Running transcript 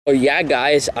Oh yeah,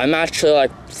 guys, I'm actually like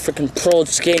freaking pro at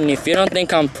skating. If you don't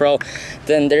think I'm pro,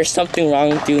 then there's something wrong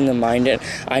with you in the mind. And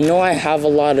I know I have a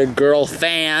lot of girl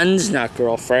fans, not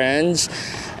girlfriends,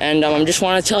 and I just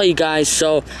want to tell you guys,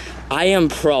 so I am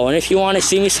pro. And if you want to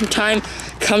see me sometime,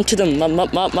 come to the Michael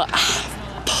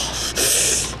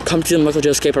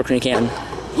Joe skate park when you can.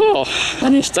 Oh,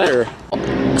 that is better.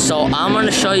 So I'm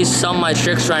gonna show you some of my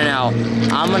tricks right now.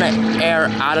 I'm gonna air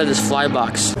out of this fly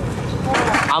box.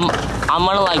 I'm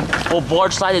gonna like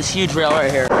board slide this huge rail right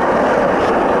here.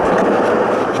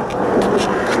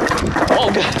 Oh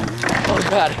god. Oh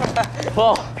god.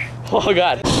 Oh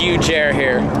god. Huge air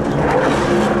here.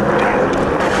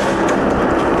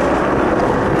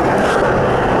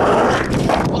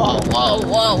 Whoa.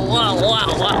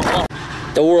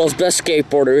 The world's best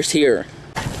skateboarder is here.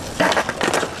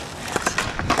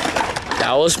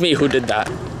 That was me who did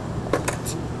that.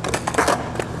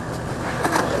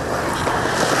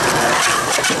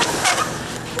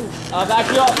 I'll back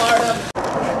you up, Marta.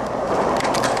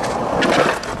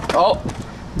 Oh.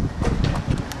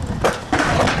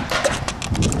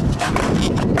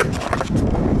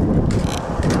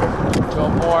 Go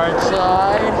more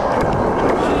inside.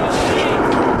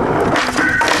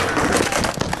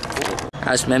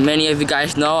 As many of you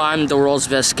guys know, I'm the world's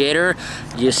best skater.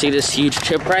 You see this huge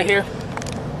chip right here?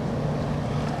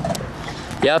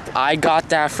 Yep, I got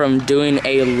that from doing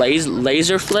a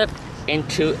laser flip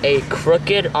into a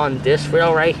crooked on this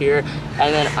rail right here,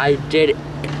 and then I did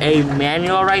a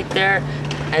manual right there,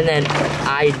 and then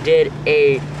I did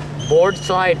a board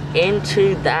slide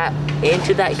into that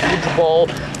huge bowl,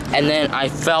 and then I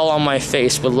fell on my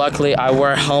face, but luckily I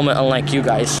wear a helmet unlike you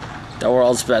guys. The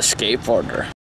world's best skateboarder.